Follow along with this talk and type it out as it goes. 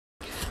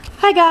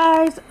Hi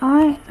guys,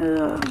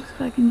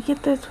 if I can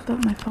get this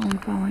without my phone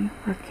falling,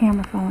 or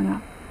camera falling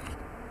off.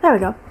 There we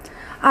go.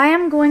 I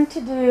am going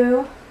to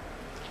do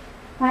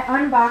my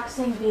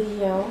unboxing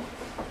video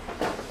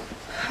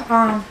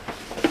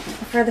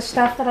for the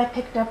stuff that I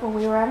picked up when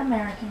we were at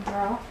American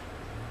Girl.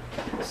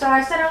 So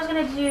I said I was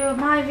going to do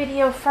my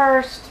video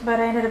first, but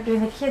I ended up doing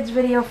the kids'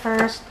 video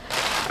first,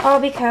 all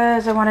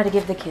because I wanted to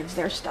give the kids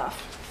their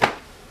stuff.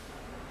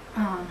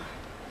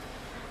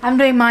 I'm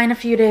doing mine a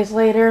few days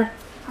later.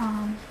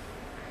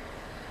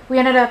 We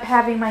ended up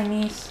having my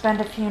niece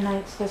spend a few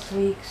nights this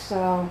week,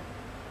 so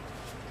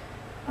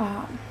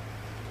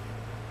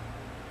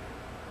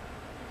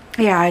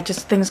yeah,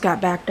 things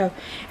got backed up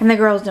and the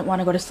girls didn't want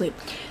to go to sleep.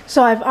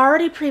 So I've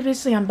already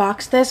previously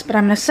unboxed this, but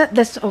I'm going to set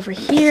this over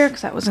here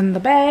because that was in the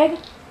bag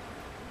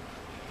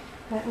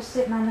that was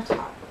sitting on the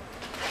top.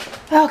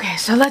 Okay,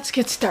 so let's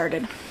get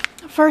started.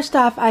 First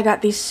off, I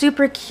got these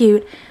super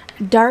cute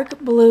dark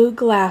blue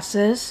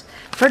glasses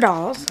for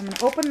dolls. I'm going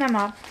to open them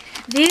up.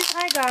 These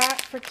I got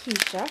for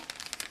Keisha.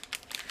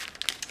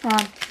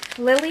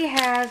 Lily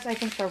has, I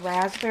think, the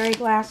raspberry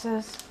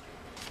glasses.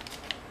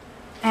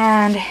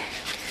 And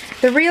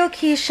the real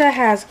Keisha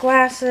has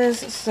glasses,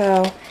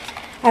 so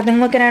I've been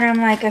looking at her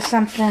like as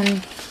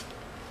something,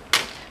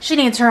 she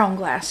needs her own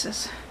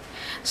glasses.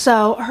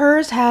 So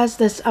hers has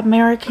this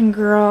American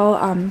Girl,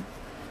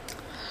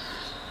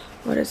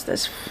 what is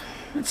this?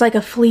 It's like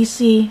a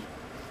fleecy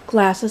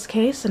glasses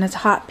case, and it's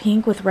hot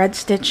pink with red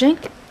stitching.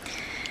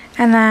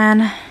 And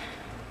then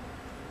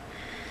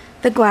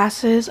the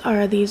glasses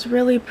are these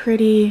really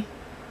pretty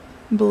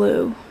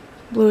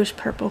bluish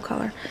purple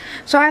color.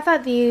 So I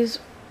thought these,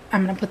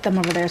 I'm going to put them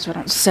over there so I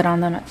don't sit on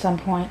them at some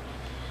point,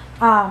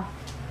 are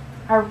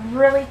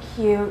really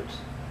cute.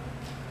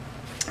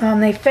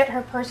 They fit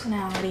her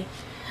personality.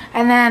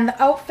 And then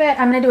the outfit,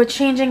 I'm going to do a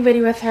changing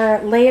video with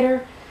her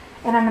later,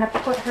 and I'm going to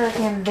put her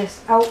in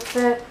this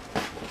outfit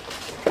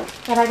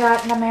that I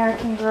got in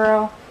American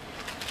Girl.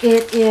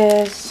 It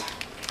is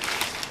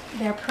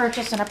their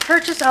purchase and a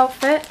purchase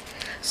outfit.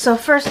 So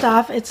first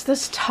off, it's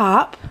this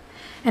top,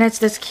 and it's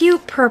this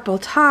cute purple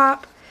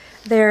top.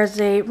 There's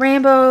a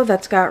rainbow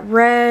that's got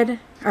red,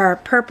 or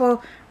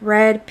purple,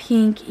 red,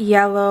 pink,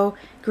 yellow,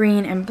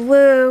 green, and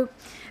blue.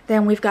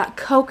 Then we've got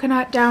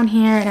coconut down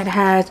here, and it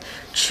has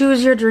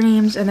Choose Your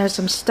Dreams, and there's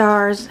some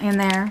stars in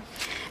there.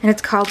 And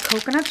it's called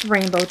Coconut's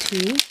Rainbow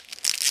Tee.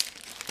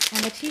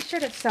 And the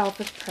t-shirt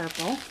itself is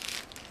purple.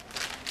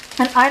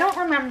 And I don't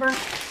remember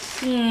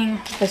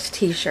seeing this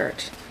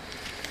t-shirt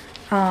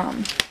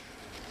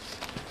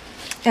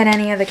in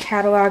any of the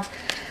catalogs.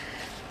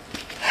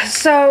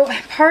 So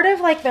part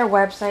of like their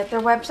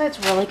website's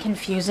really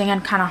confusing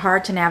and kind of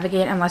hard to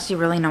navigate unless you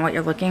really know what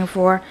you're looking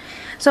for.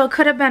 So it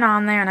could have been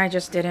on there and I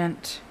just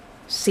didn't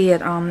see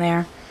it on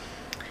there.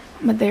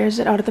 But there's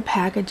it out of the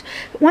package.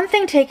 One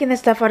thing taking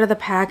this stuff out of the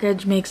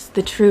package makes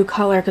the true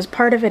color, because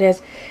part of it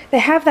is they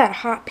have that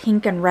hot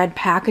pink and red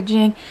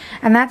packaging,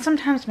 and that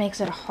sometimes makes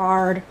it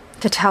hard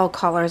to tell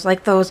colors.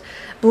 Like those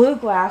blue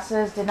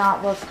glasses did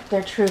not look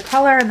their true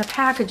color in the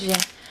packaging.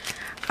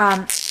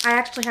 I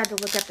actually had to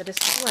look at the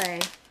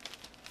display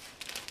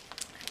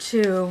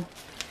to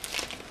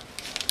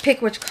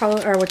pick which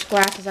color or which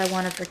glasses I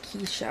wanted for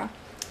Keisha.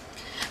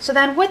 So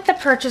then with the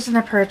purchase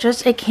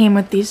it came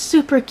with these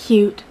super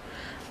cute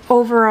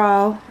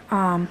overall,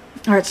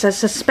 or it says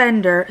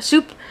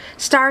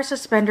star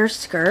suspender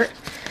skirt.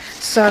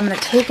 So I'm going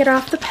to take it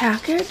off the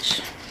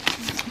package.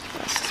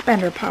 The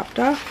suspender popped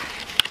off.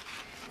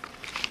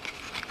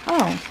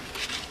 Oh,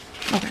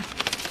 okay.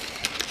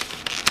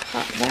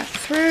 Pop that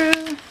through.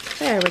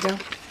 There we go.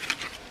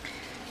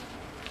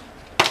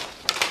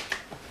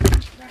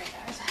 Right,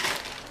 guys.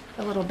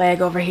 A little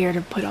bag over here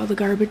to put all the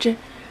garbage in.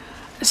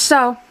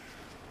 So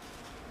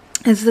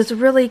it's this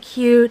really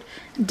cute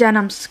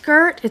denim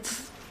skirt.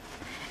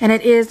 And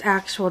it is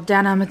actual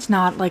denim. It's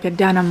not like a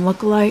denim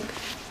look-alike.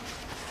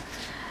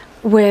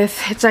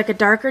 It's like a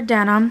darker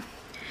denim.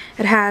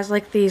 It has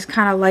like these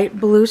kind of light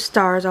blue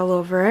stars all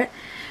over it.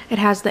 It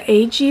has the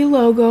AG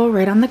logo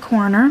right on the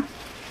corner.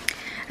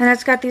 And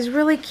it's got these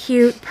really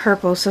cute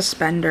purple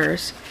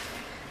suspenders.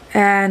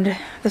 And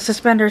the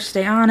suspenders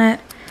stay on it,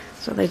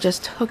 so they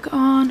just hook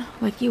on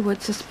like you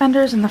would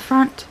suspenders in the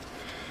front.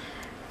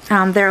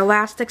 They're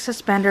elastic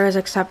suspenders,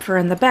 except for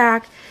in the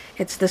back.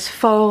 It's this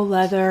faux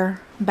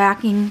leather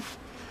backing,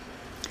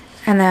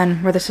 and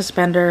then where the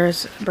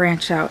suspenders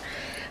branch out.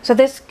 So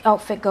this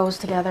outfit goes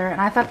together, and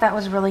I thought that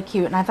was really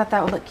cute, and I thought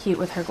that would look cute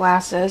with her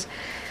glasses,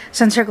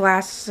 since her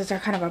glasses are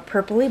kind of a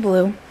purpley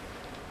blue.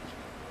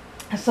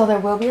 So there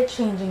will be a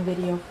changing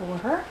video for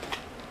her.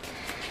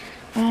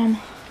 I'll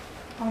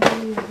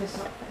do this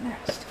outfit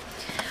next.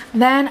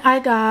 Then I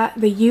got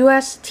the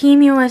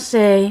Team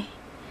USA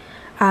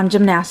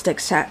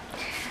gymnastics set.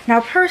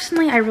 Now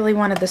personally, I really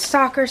wanted the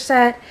soccer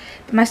set,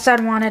 but my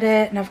son wanted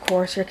it, and of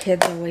course your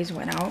kids always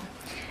win out.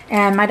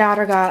 And my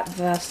daughter got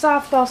the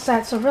softball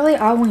set, so really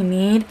all we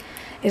need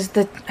is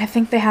I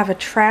think they have a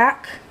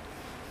track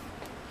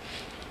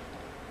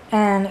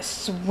and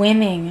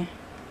swimming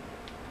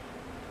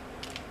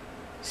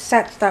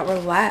sets that were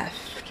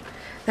left.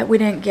 that we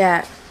didn't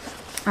get.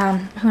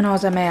 Who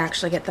knows, I may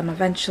actually get them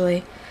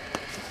eventually.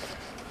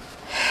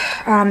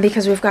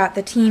 Because we've got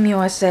the Team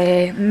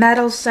USA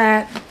medal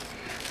set.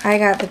 I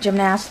got the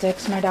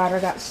gymnastics. My daughter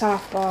got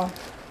softball.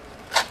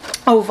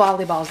 Oh,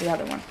 volleyball's the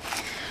other one.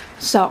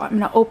 So I'm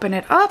going to open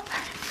it up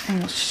and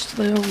we'll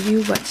show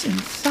you what's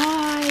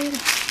inside.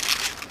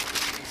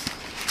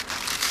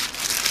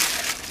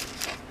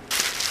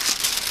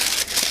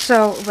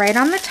 So right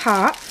on the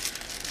top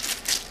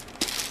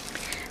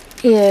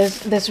is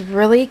this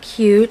really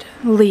cute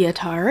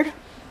leotard.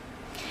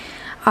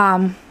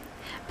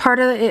 Part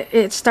of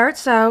it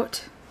starts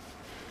out,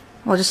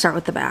 we'll just start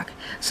with the back.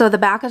 So the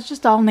back is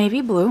just all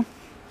navy blue,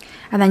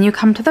 and then you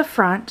come to the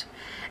front,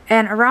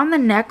 and around the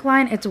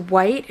neckline it's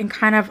white and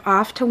kind of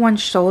off to one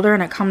shoulder,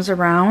 and it comes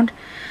around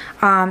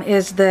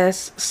is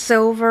this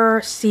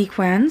silver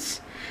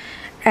sequins,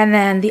 and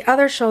then the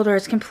other shoulder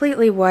is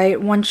completely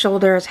white. One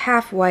shoulder is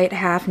half white,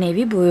 half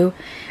navy blue,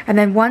 and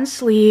then one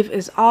sleeve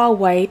is all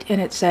white and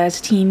it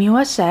says Team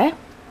USA,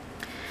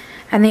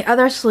 and the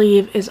other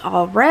sleeve is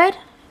all red.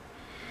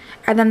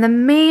 And then the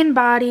main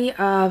body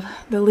of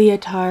the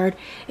leotard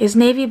is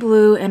navy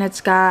blue, and it's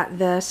got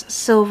this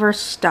silver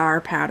star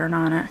pattern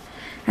on it.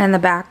 And the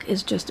back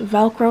is just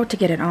Velcro to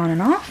get it on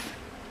and off.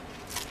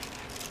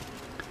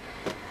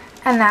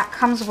 And that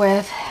comes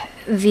with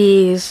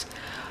these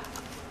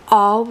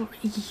all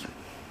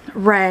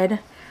red,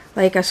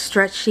 like a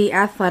stretchy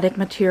athletic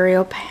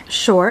material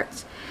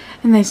shorts.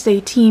 And they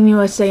say Team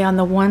USA on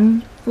the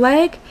one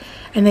leg,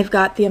 and they've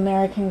got the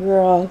American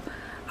Girl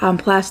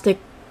plastic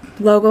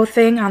logo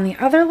thing on the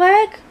other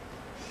leg.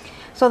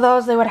 So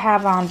those they would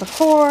have on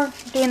before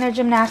doing their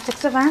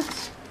gymnastics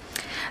events.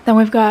 Then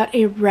we've got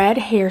a red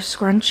hair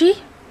scrunchie.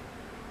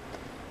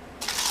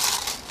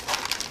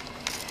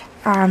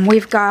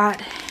 We've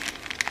got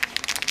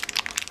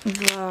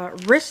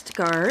the wrist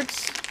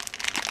guards.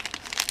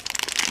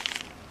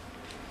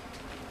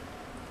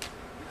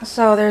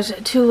 So there's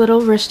two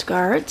little wrist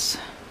guards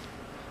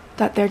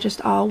that they're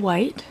just all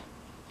white.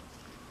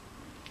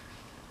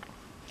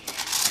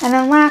 And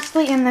then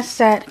lastly in this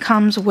set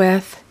comes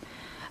with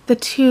the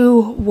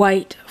two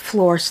white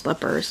floor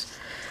slippers.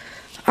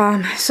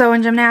 So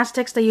in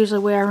gymnastics they usually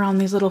wear around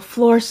these little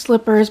floor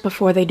slippers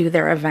before they do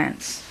their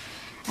events.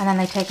 And then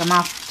they take them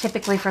off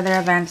typically for their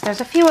events.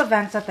 There's a few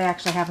events that they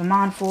actually have them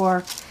on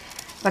for,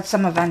 but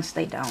some events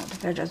they don't.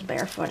 They're just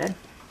barefooted.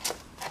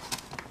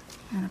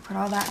 I'm going to put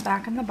all that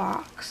back in the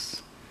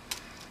box.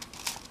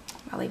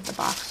 I'll leave the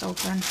box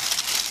open.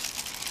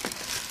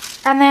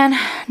 And then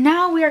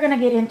now we are going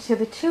to get into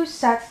the two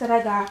sets that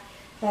I got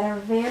that are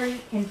very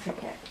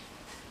intricate.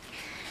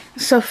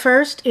 So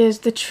first is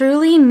the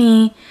Truly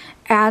Me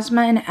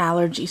Asthma and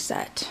Allergy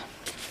set.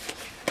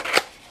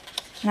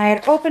 And I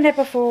had opened it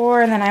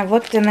before, and then I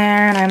looked in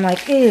there and I'm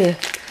like, ew,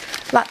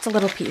 lots of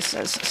little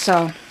pieces.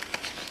 So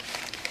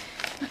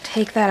I'll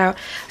take that out.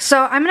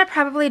 So I'm going to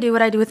probably do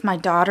what I do with my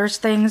daughter's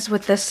things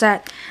with this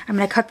set. I'm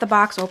going to cut the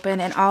box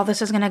open, and all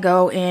this is going to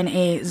go in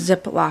a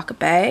Ziploc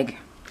bag.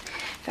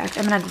 In fact,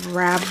 I'm going to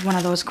grab one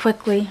of those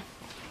quickly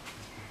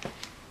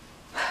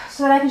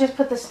so that I can just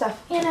put the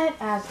stuff in it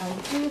as I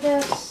do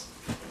this.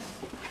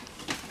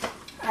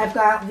 I've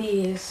got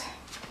these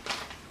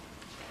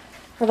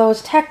for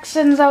those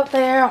Texans out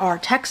there, or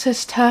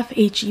Texas Tough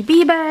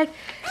HEB bag.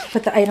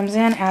 Put the items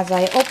in as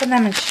I open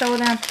them and show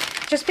them,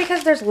 just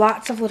because there's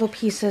lots of little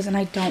pieces and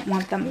I don't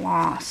want them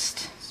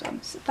lost. So I'm going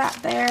to set that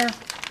there,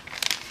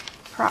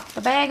 prop the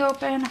bag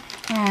open,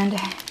 and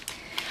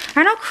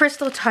I know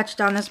Crystal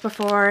touched on this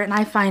before, and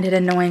I find it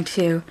annoying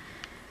too.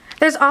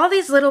 There's all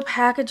these little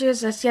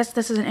packages. Yes,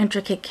 this is an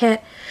intricate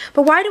kit,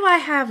 but why do I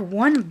have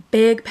one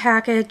big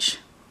package?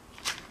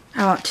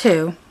 I want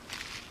two.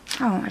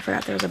 Oh, I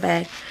forgot there was a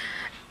bag.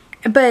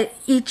 But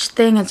each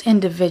thing is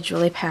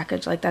individually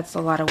packaged. Like, that's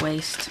a lot of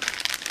waste.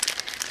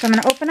 So I'm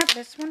going to open up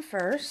this one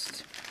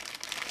first.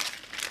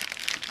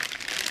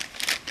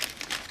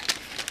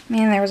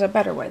 Man, there was a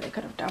better way they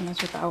could have done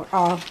this without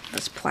all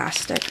this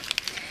plastic.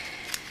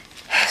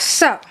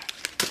 So,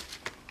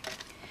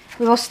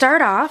 we will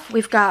start off.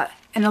 We've got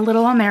in a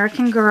little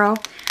American Girl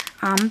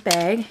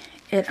bag.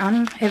 It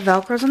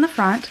Velcros in the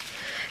front.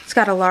 It's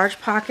got a large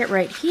pocket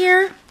right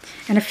here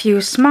and a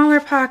few smaller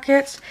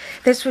pockets.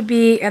 This would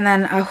be, and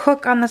then a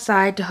hook on the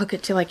side to hook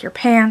it to like your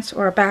pants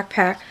or a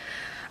backpack.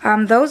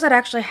 Those that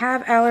actually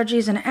have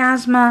allergies and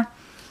asthma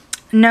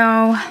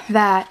know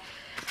that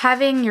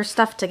having your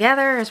stuff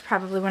together is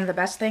probably one of the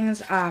best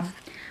things. I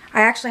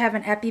actually have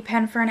an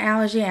EpiPen for an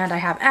allergy, and I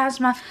have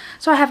asthma,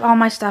 so I have all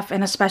my stuff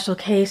in a special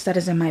case that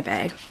is in my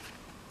bag.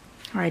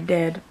 Or I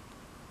did.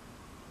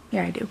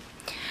 Yeah, I do.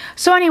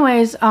 So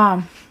anyways,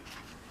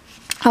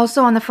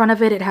 also on the front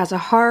of it, it has a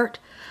heart,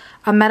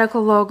 a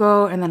medical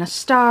logo, and then a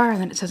star, and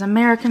then it says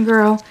American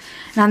Girl.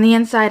 And on the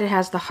inside, it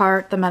has the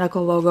heart, the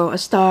medical logo, a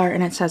star,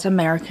 and it says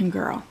American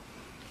Girl.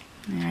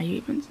 Are you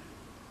even?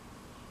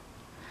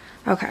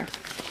 Okay.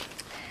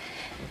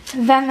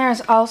 Then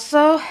there's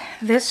also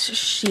this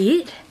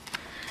sheet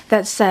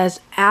that says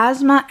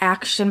Asthma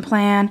Action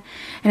Plan,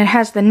 and it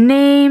has the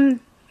name,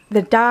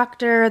 the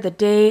doctor, the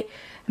date,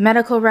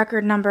 medical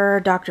record number,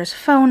 doctor's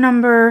phone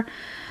number,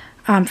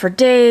 for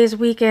days,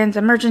 weekends,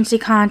 emergency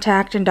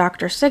contact, and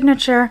doctor's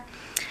signature.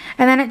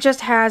 And then it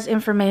just has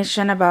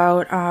information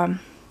about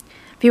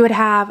if you would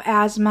have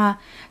asthma.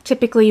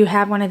 Typically you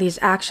have one of these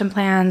action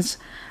plans.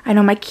 I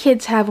know my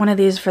kids have one of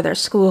these for their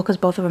school because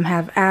both of them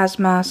have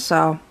asthma.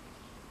 So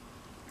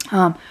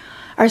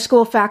our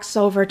school faxes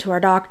over to our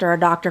doctor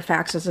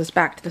faxes us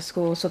back to the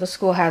school. So the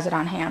school has it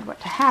on hand what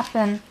to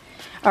happen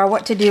or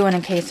what to do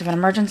in case of an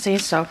emergency.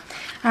 So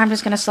I'm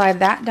just going to slide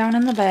that down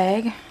in the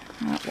bag.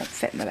 Oh, it won't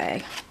fit in the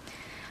bag.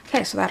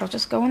 Okay, so that'll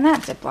just go in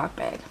that Ziploc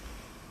bag.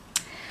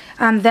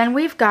 Then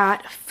we've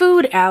got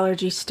food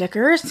allergy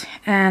stickers,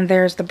 and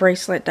there's the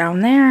bracelet down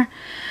there.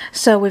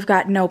 So we've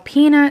got no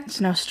peanuts,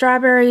 no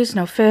strawberries,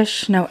 no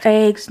fish, no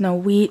eggs, no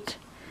wheat,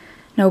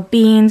 no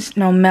beans,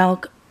 no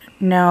milk,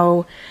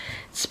 no...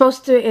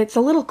 It's a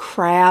little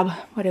crab,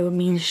 what it would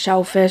mean,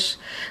 shellfish.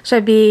 So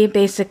it'd be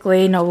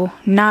basically no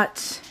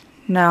nuts,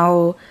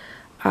 no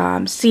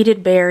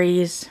seeded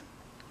berries,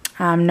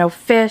 no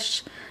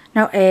fish,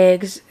 no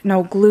eggs,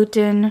 no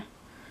gluten,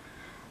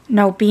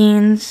 no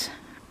beans,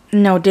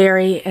 no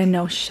dairy, and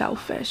no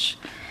shellfish.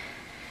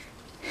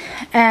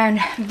 And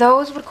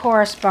those would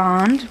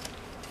correspond.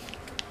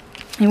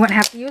 You wouldn't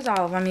have to use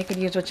all of them. You could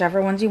use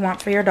whichever ones you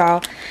want for your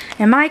doll.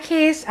 In my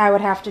case, I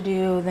would have to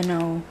do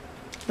the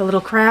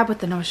little crab with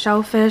the no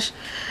shellfish.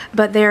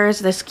 But there's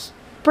this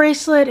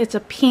bracelet. It's a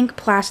pink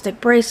plastic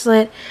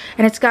bracelet,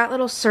 and it's got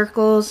little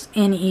circles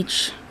in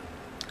each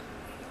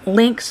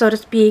link, so to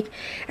speak,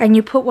 and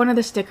you put one of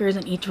the stickers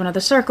in each one of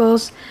the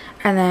circles,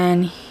 and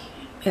then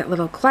a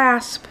little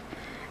clasp,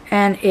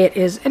 and it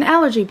is an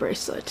allergy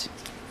bracelet.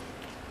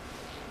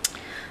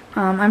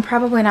 I'm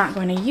probably not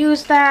going to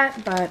use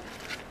that, but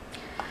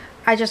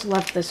I just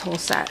love this whole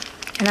set.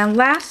 And then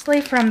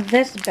lastly, from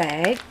this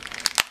bag,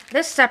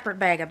 this separate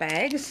bag of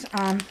bags,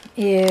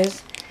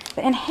 is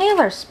the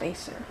inhaler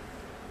spacer.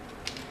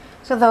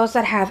 So those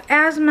that have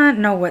asthma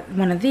know what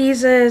one of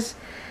these is.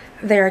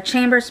 They're a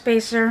chamber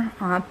spacer.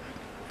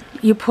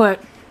 You put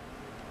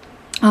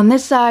on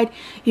this side,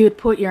 you would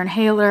put your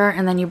inhaler,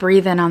 and then you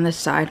breathe in on this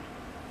side.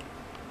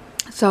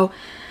 So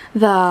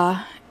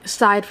the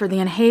side for the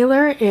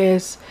inhaler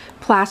is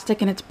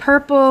plastic and it's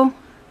purple.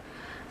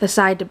 The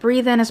side to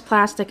breathe in is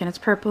plastic and it's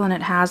purple, and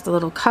it has the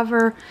little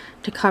cover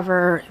to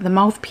cover the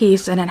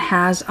mouthpiece, and it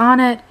has on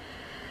it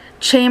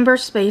chamber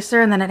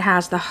spacer, and then it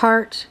has the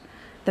heart,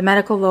 the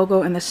medical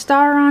logo, and the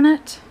star on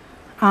it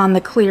on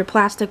the clear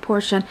plastic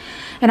portion.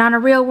 And on a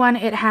real one,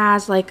 it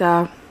has like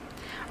a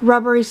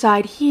rubbery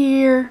side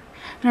here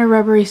and a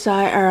rubbery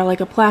side, or like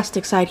a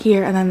plastic side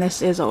here, and then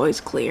this is always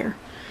clear.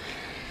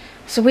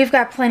 So we've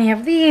got plenty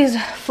of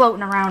these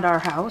floating around our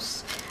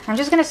house. I'm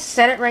just going to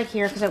set it right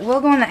here because it will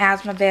go in the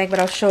asthma bag, but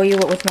I'll show you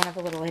it with one of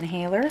the little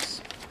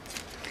inhalers.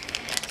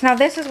 Now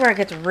this is where it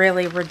gets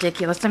really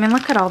ridiculous. I mean,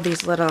 look at all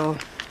these little...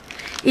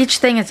 Each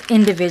thing is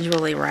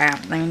individually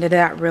wrapped. I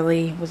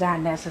mean, was that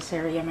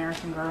necessary,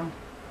 American Girl?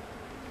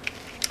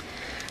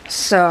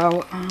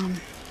 So,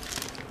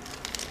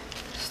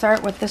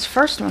 start with this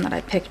first one that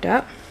I picked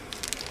up.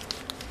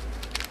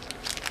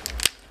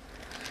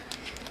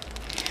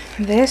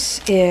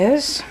 This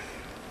is,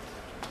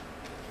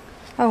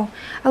 a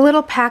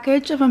little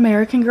package of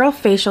American Girl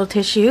facial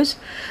tissues.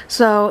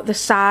 So the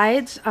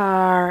sides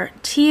are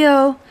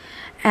teal,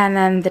 and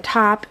then the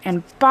top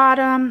and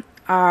bottom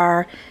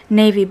are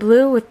navy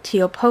blue with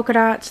teal polka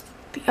dots.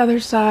 The other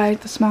side,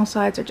 the small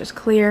sides, are just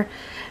clear.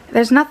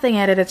 There's nothing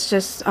in it. It's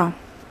just, well,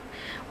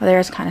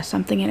 there's kind of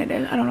something in it.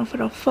 I don't know if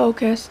it'll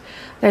focus.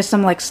 There's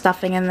some like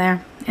stuffing in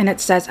there, and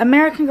it says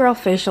American Girl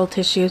facial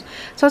tissues.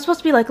 So it's supposed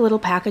to be like a little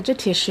package of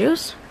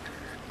tissues.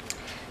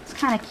 It's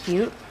kind of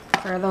cute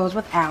for those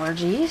with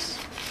allergies.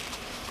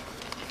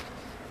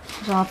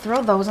 So I'll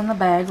throw those in the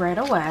bag right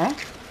away.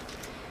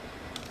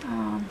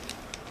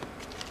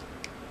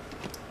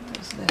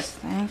 There's this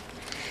thing.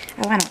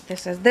 Oh, I know what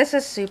this is. This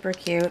is super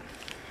cute.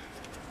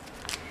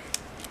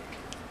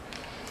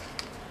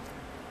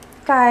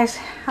 Guys,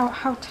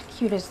 how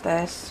cute is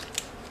this?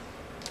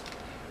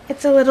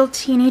 It's a little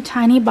teeny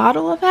tiny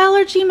bottle of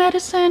allergy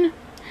medicine.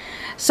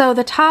 So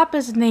the top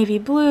is navy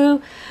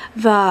blue.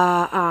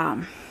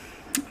 The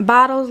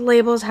bottle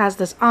labels has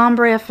this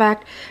ombre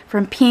effect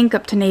from pink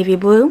up to navy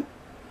blue.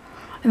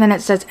 And then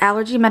it says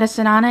allergy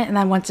medicine on it. And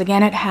then once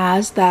again it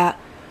has that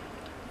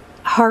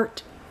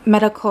heart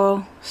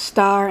medical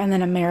star and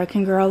then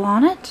American Girl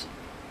on it.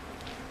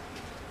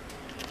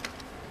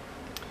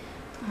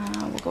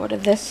 We'll go to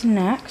this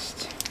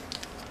next.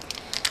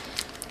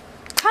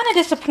 Kind of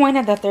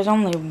disappointed that there's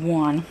only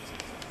one,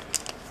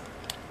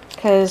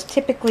 because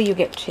typically you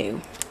get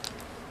two.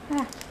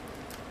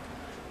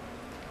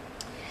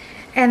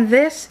 And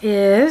this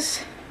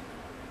is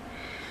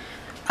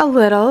a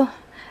little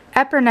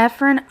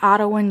epinephrine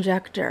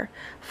auto-injector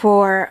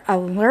for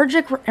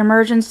allergic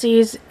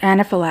emergencies,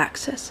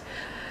 anaphylaxis.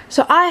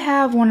 So I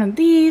have one of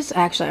these.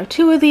 Actually, I have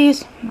two of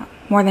these.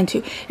 More than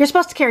two. You're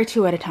supposed to carry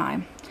two at a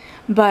time.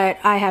 But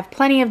I have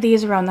plenty of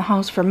these around the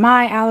house for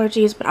my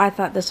allergies, but I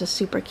thought this was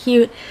super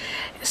cute.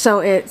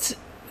 So it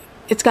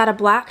it's got a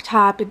black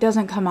top. It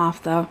doesn't come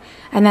off though.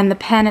 And then the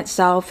pen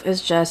itself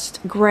is just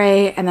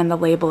gray, and then the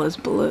label is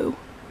blue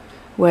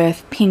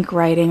with pink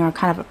writing, or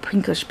kind of a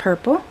pinkish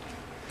purple.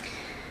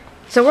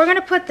 So we're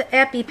gonna put the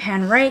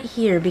EpiPen right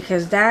here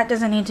because that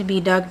doesn't need to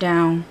be dug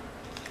down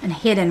and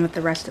hidden with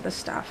the rest of the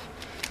stuff.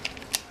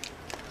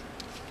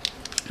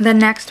 Then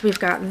next we've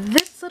got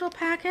this little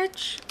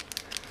package.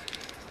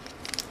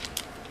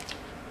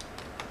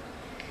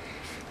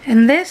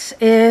 And this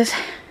is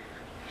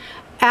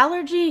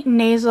allergy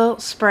nasal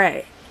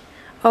spray.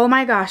 Oh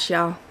my gosh,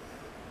 y'all.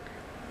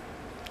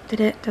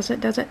 Does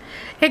it?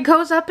 It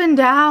goes up and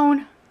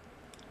down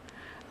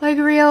like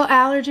real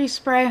allergy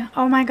spray.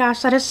 Oh my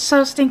gosh, that is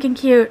so stinking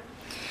cute.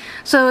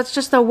 So it's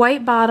just a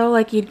white bottle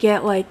like you'd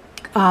get like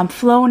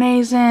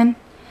Flonase in.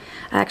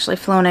 Actually,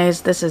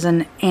 Flonase, this is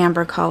an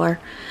amber color.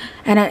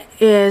 And it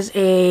is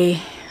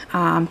a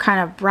kind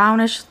of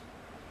brownish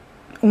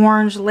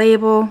orange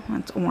label.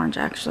 It's orange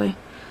actually.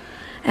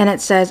 And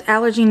it says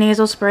allergy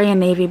nasal spray in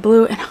navy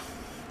blue. And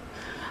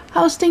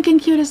how stinking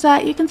cute is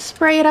that? You can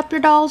spray it up your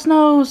doll's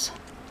nose.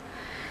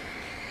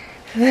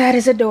 That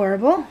is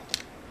adorable.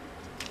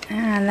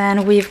 And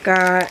then we've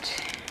got,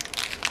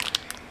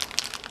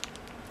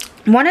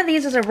 one of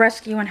these is a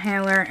rescue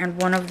inhaler,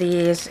 and one of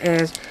these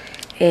is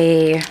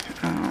a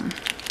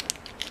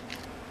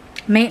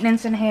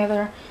maintenance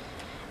inhaler.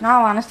 In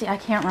all honesty, I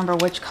can't remember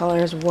which color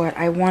is what.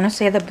 I want to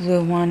say the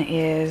blue one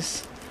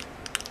is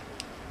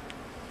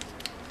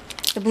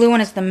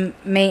the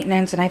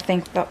maintenance, and I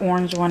think the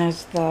orange one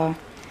is the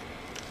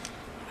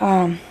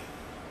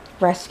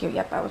rescue.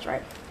 Yep, I was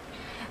right.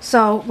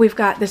 So we've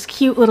got this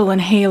cute little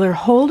inhaler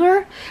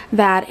holder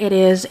that it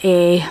is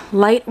a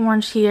light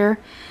orange here,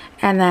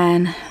 and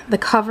then the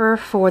cover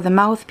for the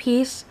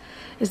mouthpiece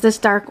is this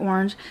dark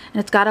orange,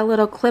 and it's got a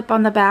little clip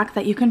on the back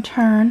that you can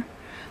turn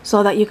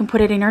so that you can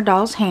put it in your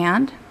doll's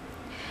hand.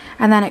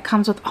 And then it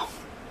comes with, oh,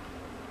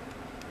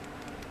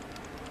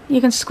 you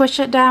can squish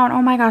it down.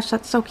 Oh my gosh,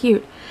 that's so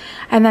cute.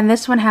 And then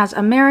this one has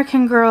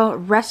American Girl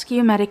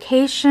Rescue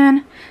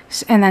Medication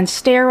and then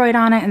steroid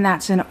on it, and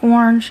that's in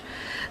orange.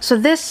 So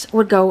this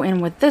would go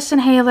in with this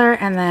inhaler,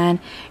 and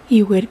then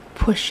you would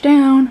push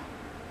down.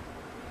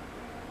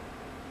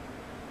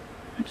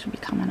 It should be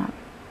coming up.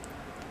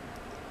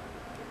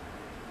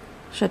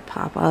 Should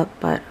pop up,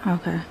 but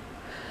okay.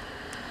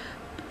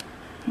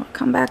 We'll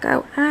come back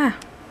out. Ah.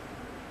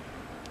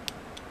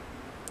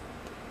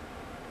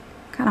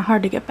 Kind of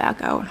hard to get back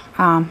out.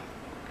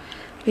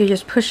 You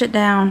just push it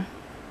down,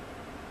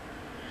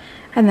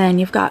 and then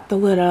you've got the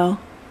little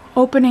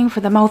opening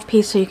for the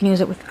mouthpiece, so you can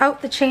use it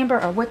without the chamber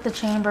or with the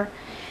chamber.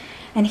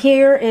 And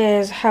here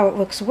is how it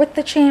looks with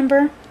the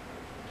chamber.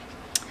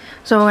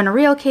 So in a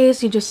real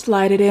case, you just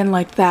slide it in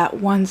like that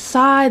one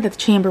side, the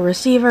chamber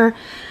receiver,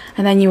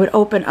 and then you would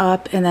open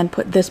up and then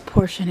put this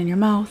portion in your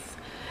mouth.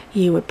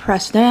 You would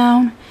press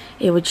down,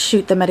 it would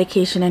shoot the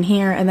medication in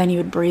here, and then you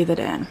would breathe it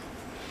in.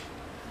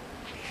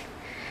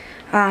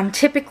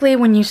 Typically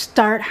when you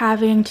start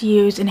having to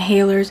use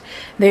inhalers,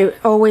 they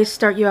always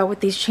start you out with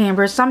these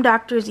chambers. Some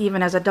doctors,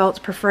 even as adults,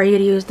 prefer you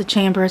to use the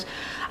chambers.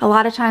 A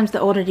lot of times the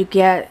older you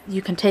get,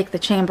 you can take the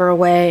chamber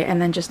away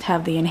and then just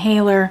have the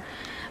inhaler.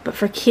 But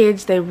for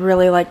kids, they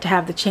really like to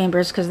have the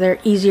chambers because they're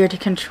easier to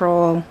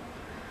control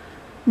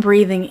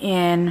breathing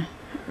in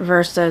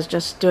versus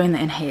just doing the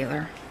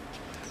inhaler.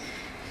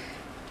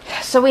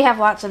 So we have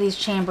lots of these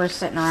chambers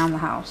sitting around the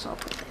house. So I'll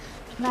put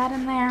that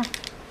in there.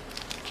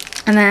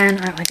 And then,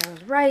 like I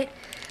was right,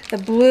 the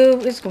blue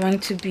is going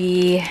to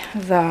be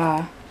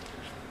the,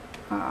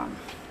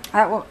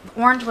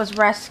 orange was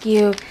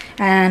rescue,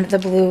 and the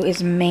blue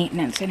is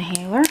maintenance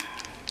inhaler.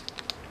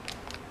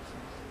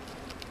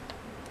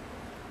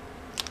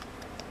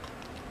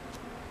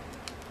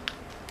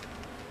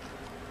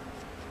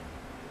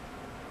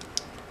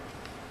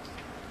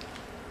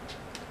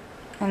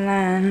 And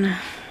then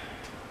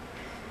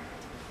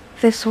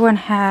this one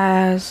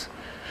has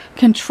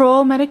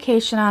control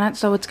medication on it,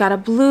 so it's got a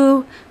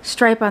blue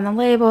stripe on the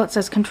label. It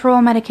says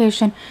control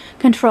medication.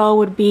 Control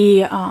would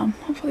be,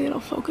 hopefully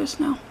it'll focus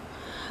now.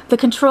 The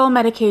control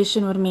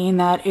medication would mean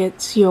that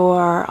it's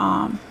your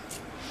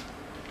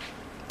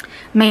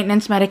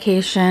maintenance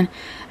medication,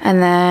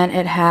 and then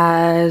it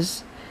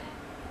has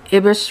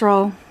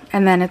Ibuprofol,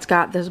 and then it's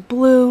got this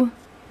blue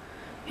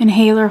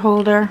inhaler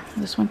holder.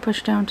 This one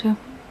pushed down too.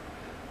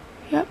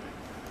 Yep.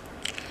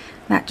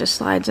 That just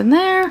slides in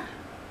there.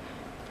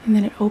 And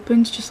then it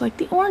opens just like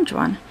the orange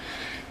one.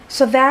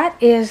 So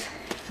that is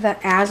the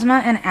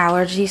asthma and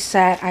allergy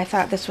set. I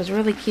thought this was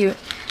really cute.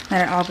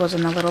 Then it all goes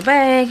in the little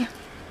bag.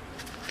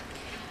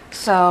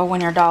 So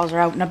when your dolls are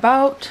out and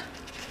about,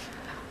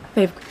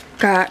 they've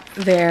got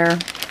their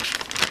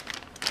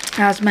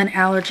asthma and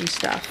allergy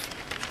stuff.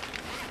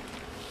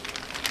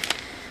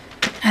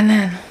 And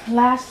then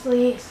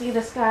lastly, see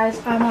this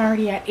guys, I'm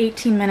already at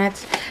 18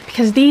 minutes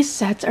because these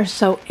sets are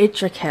so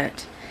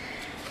intricate.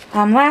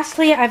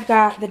 Lastly, I've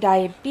got the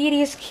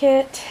diabetes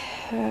kit.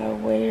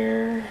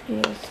 Where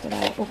is, did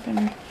I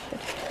open?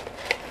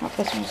 Oh,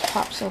 this one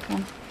pops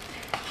open.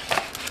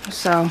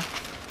 So,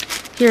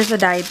 here's the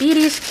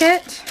diabetes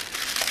kit.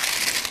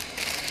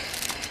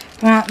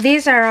 Well,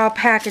 these are all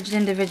packaged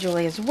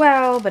individually as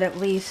well, but at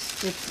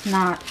least it's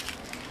not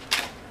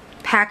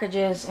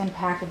packages and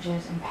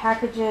packages and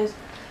packages.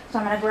 So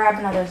I'm going to grab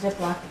another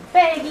Ziploc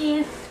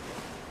baggie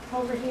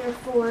over here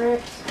for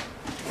it.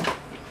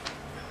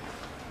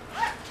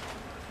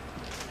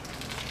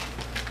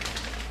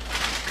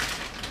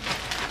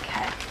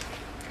 Okay.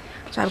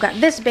 So I've got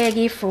this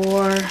baggie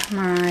for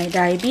my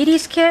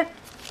diabetes kit.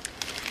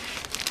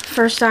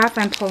 First off,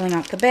 I'm pulling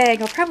out the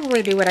bag. I'll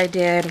probably do what I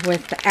did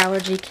with the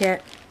allergy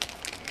kit,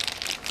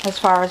 as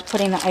far as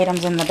putting the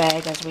items in the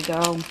bag as we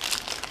go,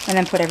 and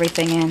then put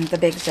everything in the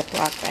big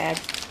Ziploc bag.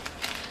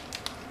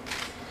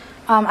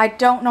 I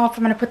don't know if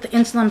I'm going to put the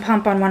insulin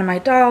pump on one of my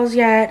dolls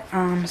yet,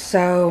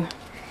 so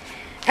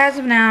as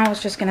of now,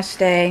 it's just going to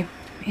stay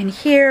in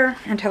here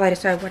until I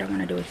decide what I want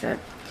to do with it.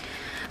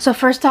 So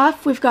first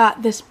off, we've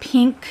got this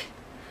pink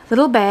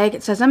little bag.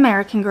 It says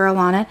American Girl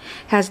on it.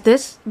 Has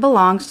this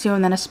belongs to,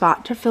 and then a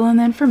spot to fill in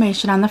the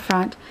information on the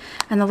front,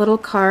 and the little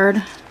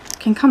card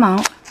can come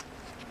out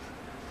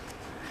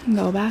and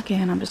go back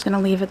in. I'm just going to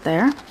leave it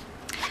there.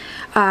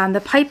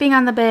 The piping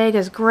on the bag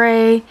is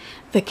gray,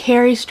 the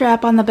carry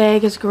strap on the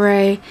bag is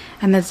gray,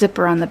 and the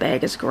zipper on the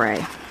bag is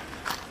gray.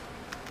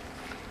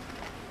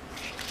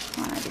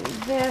 I want to do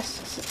this,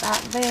 set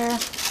that there.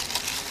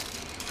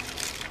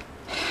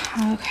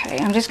 Okay,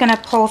 I'm just going to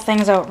pull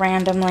things out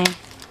randomly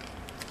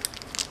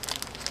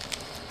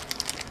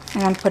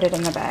and then put it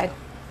in the bag.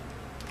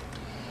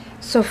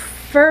 So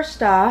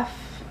first off,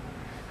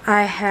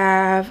 I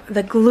have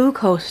the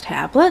glucose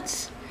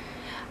tablets.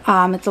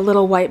 It's a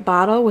little white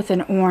bottle with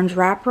an orange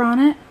wrapper on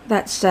it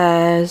that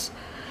says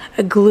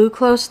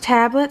glucose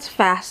tablets,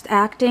 fast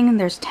acting.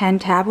 There's 10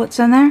 tablets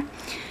in there,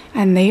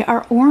 and they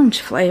are orange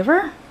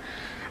flavor.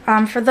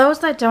 For those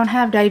that don't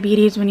have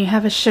diabetes, when you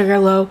have a sugar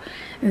low,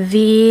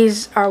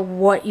 these are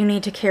what you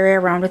need to carry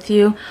around with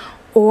you.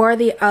 Or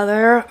the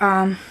other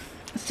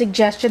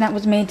suggestion that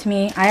was made to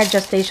me, I had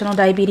gestational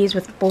diabetes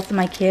with both of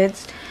my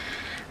kids,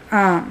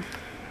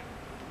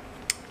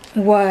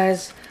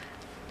 was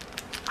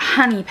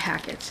honey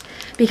packets.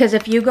 Because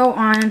if you go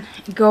into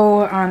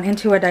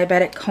a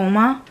diabetic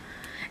coma,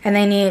 and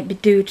they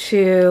need due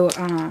to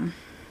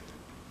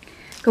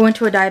go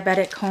into a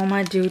diabetic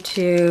coma due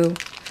to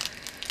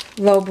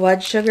low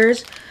blood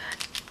sugars,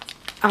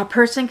 a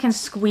person can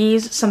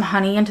squeeze some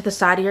honey into the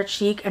side of your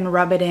cheek and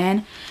rub it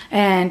in,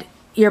 and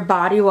your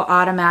body will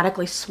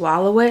automatically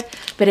swallow it,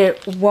 but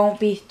it won't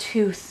be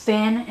too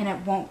thin and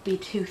it won't be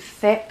too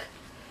thick.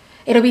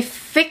 It'll be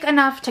thick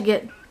enough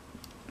to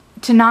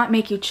not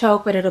make you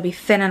choke, but it'll be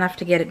thin enough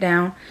to get it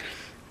down,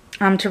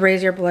 to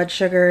raise your blood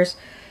sugars.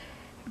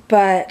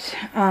 But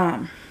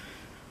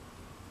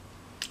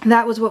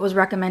that was what was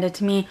recommended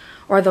to me.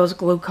 Or those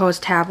glucose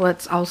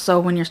tablets. Also,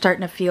 when you're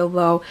starting to feel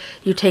low,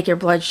 you take your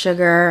blood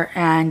sugar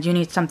and you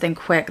need something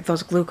quick,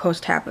 those glucose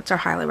tablets are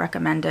highly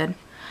recommended.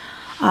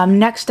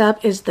 Next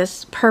up is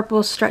this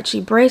purple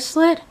stretchy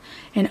bracelet,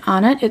 and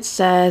on it it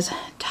says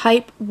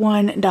type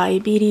 1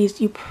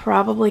 diabetes. You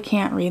probably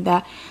can't read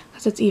that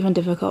because it's even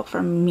difficult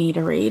for me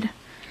to read.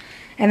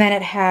 And then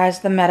it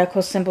has the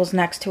medical symbols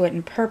next to it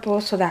in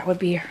purple, so that would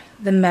be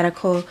the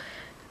medical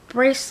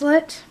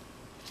bracelet.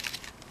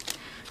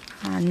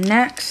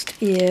 Next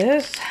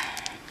is,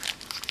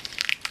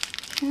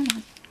 come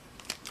on,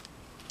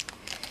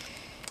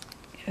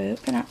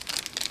 open up.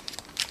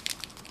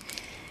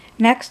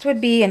 Next would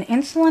be an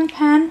insulin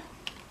pen.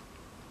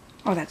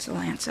 Oh, that's the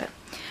Lancet.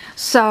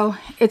 So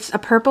it's a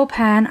purple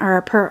pen,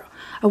 or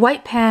a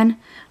white pen.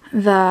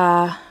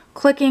 The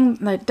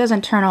clicking, it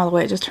doesn't turn all the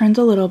way, it just turns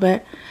a little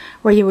bit.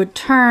 Where you would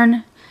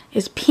turn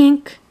is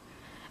pink,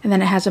 and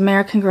then it has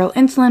American Girl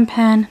insulin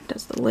pen.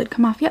 Does the lid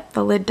come off? Yep,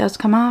 the lid does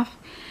come off.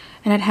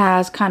 And it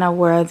has kind of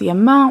where the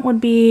amount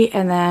would be,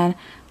 and then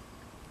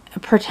a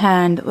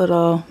pretend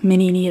little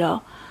mini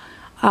needle.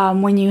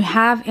 When you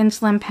have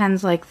insulin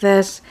pens like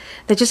this,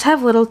 they just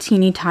have little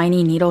teeny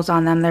tiny needles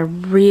on them. They're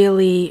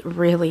really,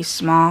 really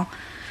small.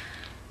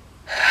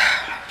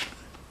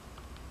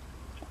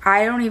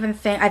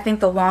 I think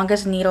the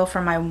longest needle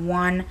for my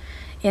one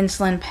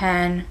insulin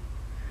pen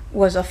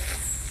was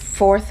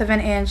 1/4 of an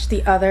inch.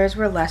 The others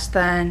were less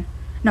than,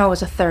 no, it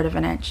was 1/3 of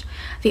an inch.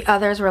 The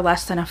others were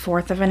less than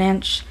 1/4 of an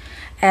inch.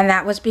 And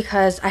that was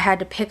because I had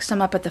to pick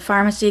some up at the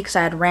pharmacy because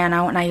I had ran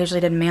out, and I usually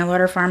did mail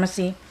order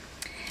pharmacy.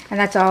 And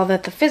that's all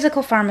that the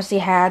physical pharmacy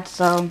had,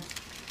 so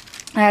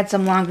I had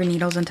some longer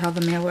needles until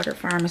the mail order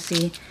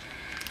pharmacy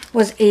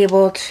was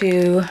able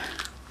to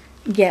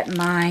get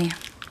my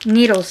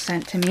needles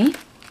sent to me.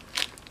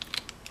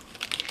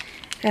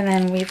 And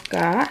then we've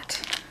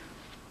got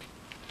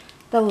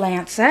the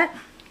Lancet.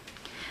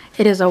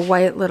 It is a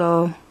white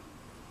little,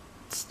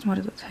 what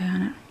does it say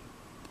on it?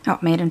 Oh,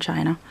 made in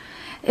China.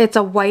 It's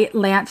a white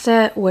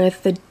Lancet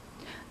with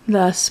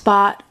the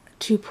spot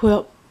to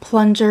put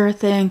plunger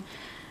thing,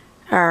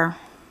 or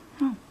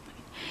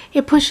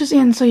it pushes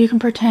in so you can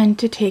pretend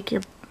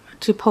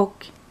to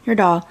poke your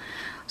doll.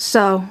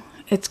 So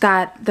it's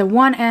got, the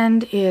one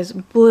end is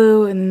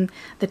blue and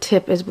the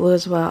tip is blue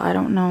as well. I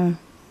don't know.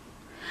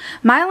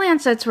 My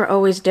Lancets were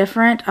always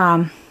different.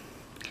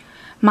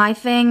 my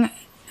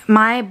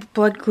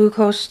blood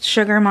glucose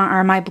sugar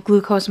or my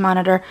glucose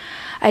monitor,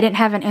 I didn't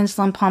have an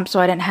insulin pump, so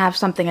I didn't have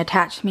something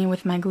attached to me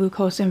with my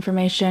glucose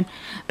information,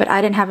 but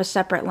I didn't have a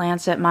separate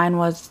lancet.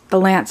 The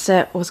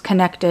lancet was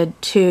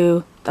connected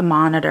to the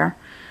monitor.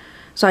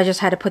 So I just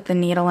had to put the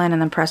needle in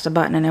and then press a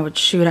button and it would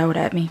shoot out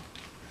at me.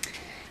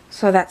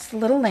 So that's the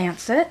little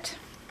lancet.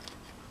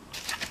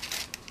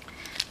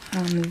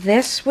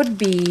 This would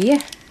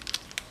be,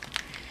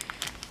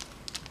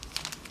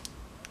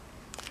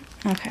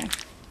 okay,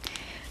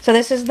 so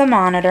this is the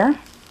monitor,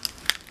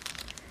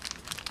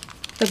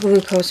 the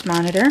glucose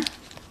monitor.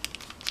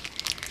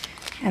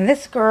 And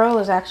this girl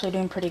is actually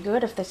doing pretty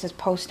good if this is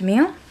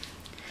post-meal.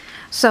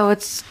 So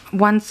it's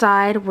one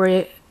side where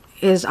it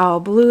is all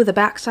blue, the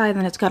back side, and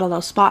then it's got a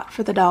little spot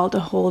for the doll to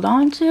hold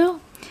on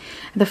to.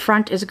 The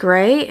front is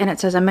gray, and it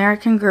says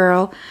American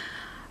Girl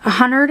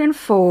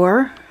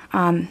 104.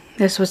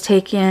 This was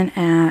taken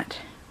at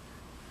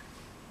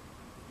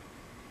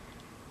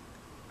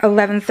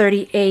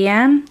 11:30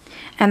 a.m.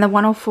 and the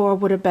 104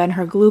 would have been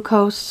her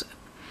glucose.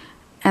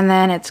 And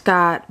then it's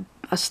got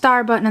a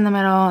star button in the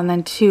middle and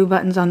then 2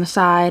 buttons on the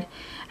side,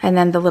 and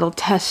then the little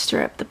test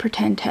strip, the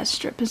pretend test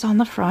strip, is on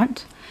the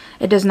front.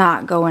 It does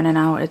not go in and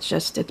out,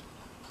 it's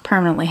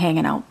permanently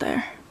hanging out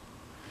there.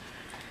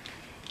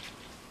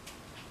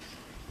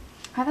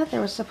 I thought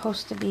there was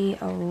supposed to be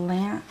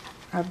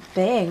a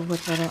bag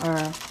with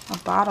a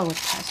bottle with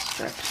test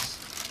strips.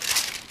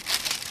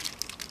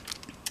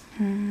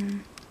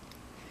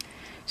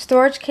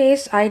 Storage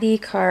case, ID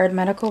card,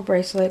 medical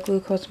bracelet,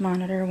 glucose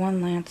monitor,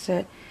 1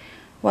 lancet,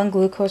 1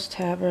 glucose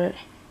tablet.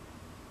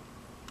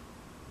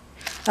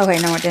 Okay,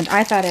 no it didn't.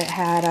 I thought it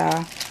had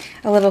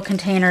a little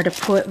container to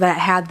put that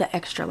had the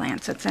extra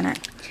lancets in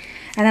it.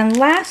 And then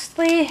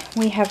lastly,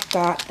 we have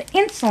got the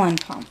insulin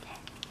pump.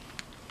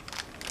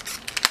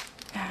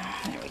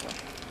 There we go.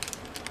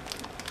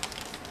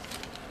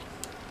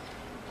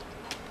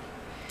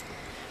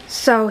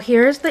 So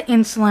here's the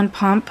insulin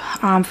pump.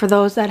 For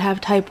those that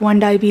have type 1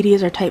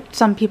 diabetes or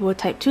some people with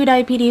type 2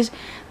 diabetes,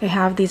 they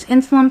have these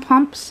insulin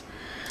pumps.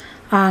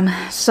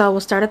 So we'll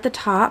start at the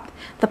top.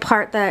 The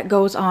part that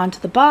goes onto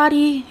the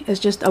body is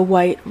just a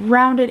white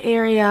rounded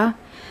area,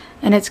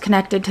 and it's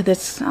connected to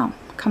this,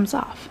 comes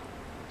off.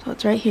 So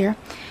it's right here.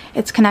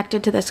 It's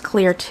connected to this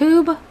clear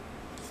tube,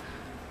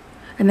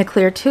 and the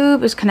clear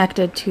tube is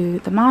connected to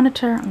the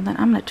monitor. And then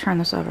I'm going to turn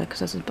this over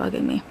because this is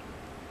bugging me.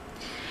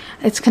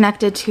 It's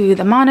connected to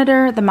the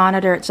monitor. The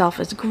monitor itself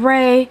is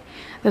gray.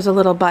 There's a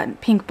little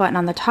pink button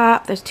on the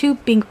top. There's 2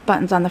 pink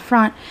buttons on the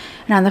front.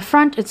 And on the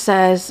front it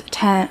says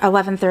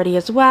 11:30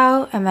 as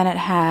well. And then it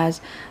has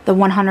the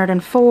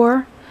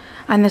 104.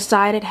 On the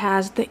side it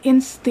has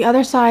the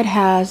other side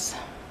has,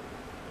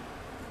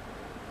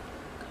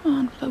 come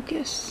on,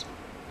 focus.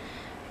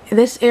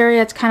 This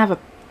area, it's kind of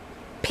a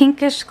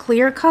pinkish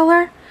clear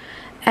color.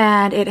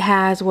 And it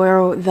has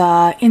where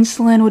the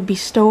insulin would be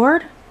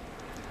stored.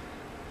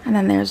 And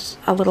then there's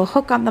a little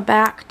hook on the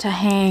back to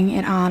hang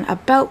it on a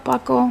belt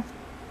buckle.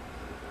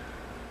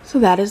 So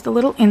that is the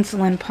little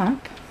insulin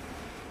pump.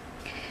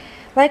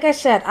 Like I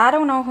said, I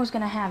don't know who's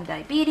going to have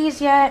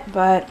diabetes yet,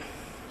 but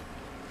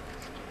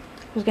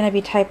who's going to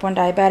be type 1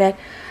 diabetic.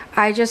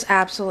 I just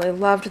absolutely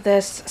loved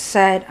this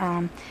set.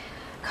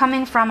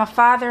 Coming from a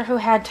father who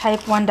had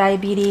type 1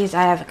 diabetes,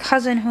 I have a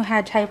cousin who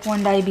had type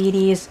 1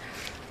 diabetes,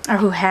 or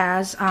who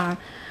has.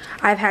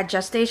 I've had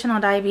gestational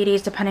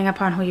diabetes, depending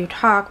upon who you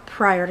talk.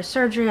 Prior to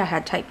surgery, I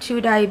had type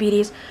 2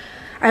 diabetes.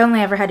 I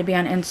only ever had to be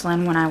on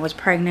insulin when I was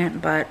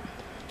pregnant, but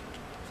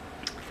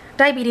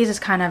diabetes is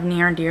kind of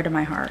near and dear to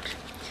my heart.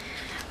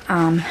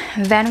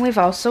 Then we've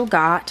also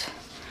got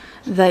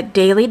the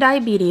daily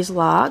diabetes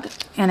log,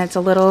 and it's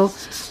a little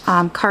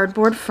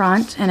cardboard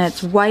front, and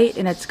it's white,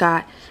 and it's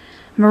got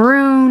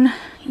maroon,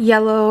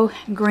 yellow,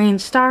 green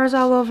stars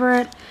all over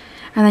it.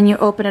 And then you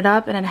open it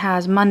up, and it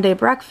has Monday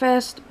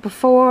breakfast,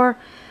 before,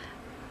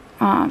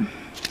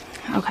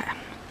 okay,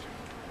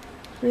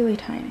 really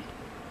tiny.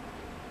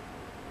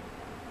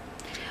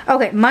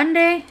 Okay,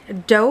 Monday,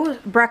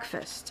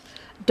 breakfast,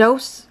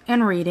 dose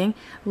and reading,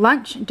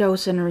 lunch,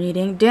 dose and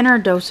reading, dinner,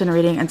 dose and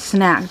reading, and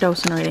snack,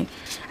 dose and reading.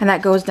 And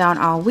that goes down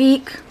all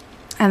week.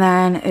 And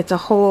then it's a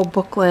whole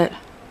booklet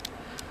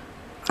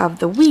of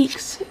the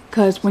weeks,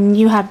 because when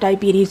you have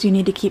diabetes, you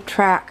need to keep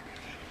track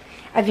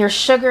of your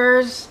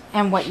sugars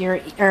and what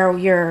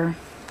your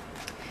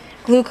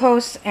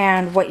glucose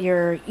and what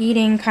you're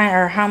eating,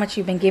 or how much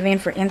you've been giving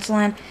for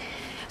insulin.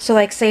 So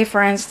like, say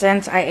for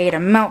instance, I ate a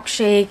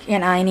milkshake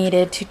and I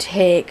needed to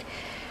take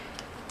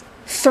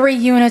 3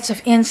 units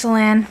of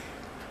insulin,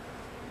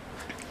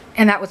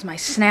 and that was my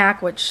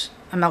snack, which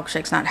a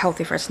milkshake's not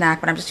healthy for a snack,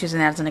 but I'm just using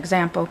that as an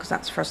example because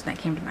that's the first thing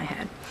that came to my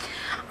head.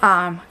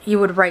 You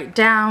would write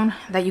down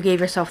that you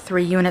gave yourself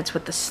 3 units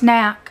with the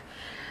snack,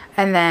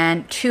 and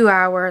then 2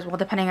 hours, well,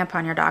 depending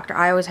upon your doctor,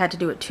 I always had to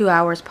do it 2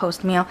 hours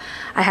post-meal.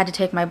 I had to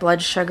take my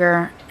blood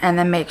sugar and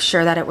then make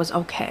sure that it was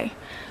okay.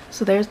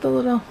 So there's the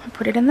little, I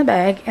put it in the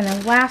bag. And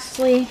then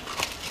lastly,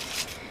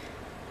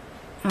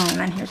 oh, and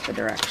then here's the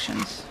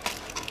directions.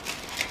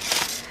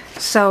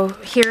 So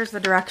here's the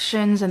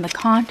directions and the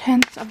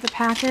contents of the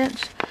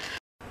package.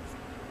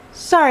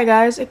 Sorry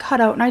guys, it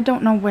cut out and I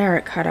don't know where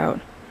it cut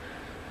out.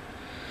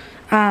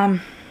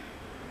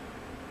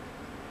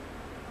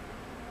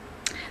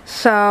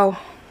 So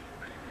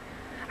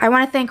I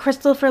want to thank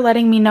Crystal for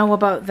letting me know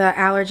about the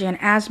allergy and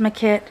asthma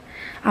kit.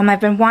 I've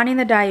been wanting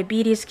the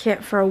diabetes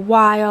kit for a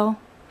while,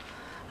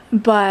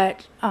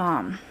 but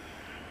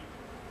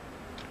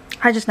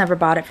I just never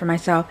bought it for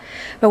myself.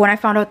 But when I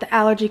found out the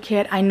allergy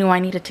kit, I knew I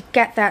needed to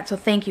get that, so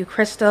thank you,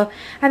 Crystal.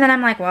 And then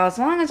I'm like, well, as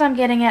long as I'm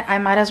getting it, I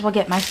might as well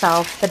get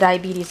myself the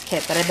diabetes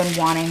kit that I've been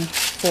wanting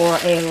for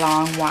a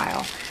long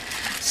while.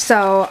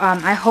 So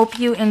I hope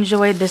you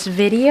enjoyed this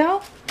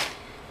video,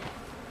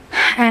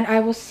 and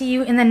I will see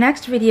you in the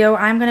next video.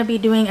 I'm going to be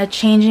doing a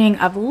changing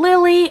of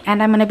Lily,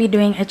 and I'm going to be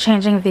doing a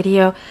changing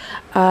video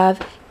of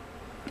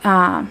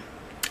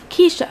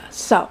Keisha.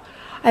 So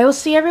I will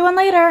see everyone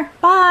later.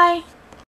 Bye!